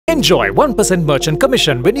Enjoy 1% merchant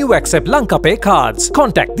commission when you accept Lanka Pay cards.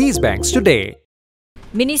 Contact these banks today.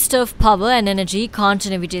 Minister of Power and Energy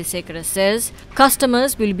Quota says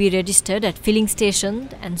customers will be registered at filling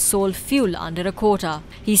stations and sold fuel under a quota.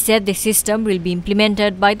 He said the system will be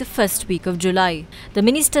implemented by the first week of July. The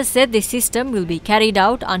minister said the system will be carried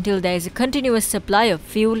out until there is a continuous supply of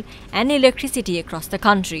fuel and electricity across the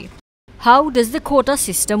country. How does the quota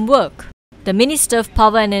system work? The Minister of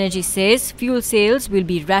Power and Energy says fuel sales will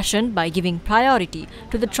be rationed by giving priority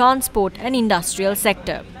to the transport and industrial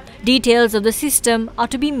sector. Details of the system are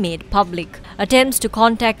to be made public. Attempts to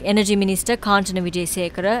contact Energy Minister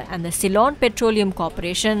Quota and the Ceylon Petroleum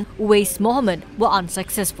Corporation, Uwais Mohammed, were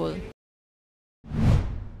unsuccessful.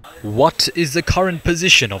 What is the current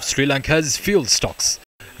position of Sri Lanka's fuel stocks?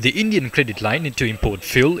 The Indian credit line to import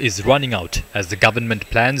fuel is running out as the government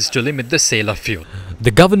plans to limit the sale of fuel. The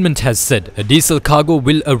government has said a diesel cargo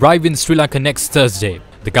will arrive in Sri Lanka next Thursday.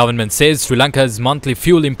 The government says Sri Lanka's monthly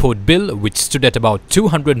fuel import bill, which stood at about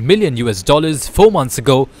 $200 million 4 months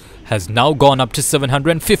ago, has now gone up to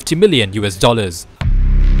 $750 million.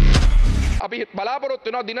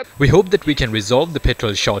 We hope that we can resolve the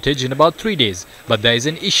petrol shortage in about 3 days, but there is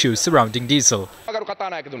an issue surrounding diesel.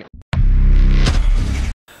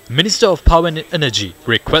 Minister of Power and Energy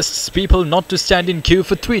requests people not to stand in queue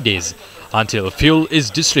for 3 days until fuel is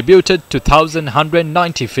distributed to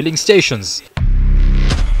 1,190 filling stations.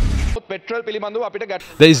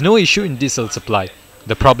 There is no issue in diesel supply.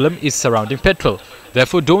 The problem is surrounding petrol.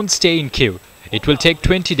 Therefore, don't stay in queue. It will take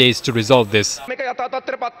 20 days to resolve this.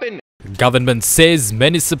 Government says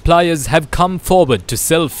many suppliers have come forward to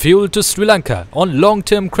sell fuel to Sri Lanka on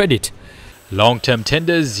long-term credit. Long-term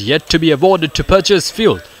tenders yet to be awarded to purchase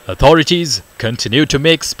fuel. Authorities continue to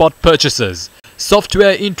make spot purchases.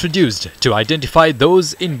 Software introduced to identify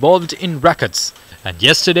those involved in rackets. And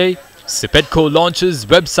yesterday, CPETCO launches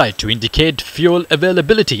website to indicate fuel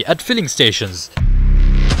availability at filling stations.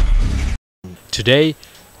 Today,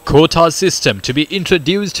 quota system to be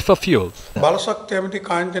introduced for fuel. Karchana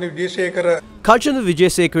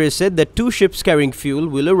Vijaysekara said that 2 ships carrying fuel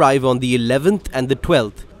will arrive on the 11th and the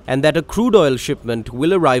 12th, and that a crude oil shipment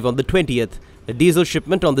will arrive on the 20th, a diesel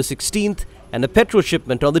shipment on the 16th, and a petrol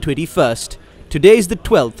shipment on the 21st. Today is the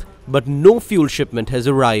 12th, but no fuel shipment has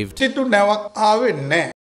arrived.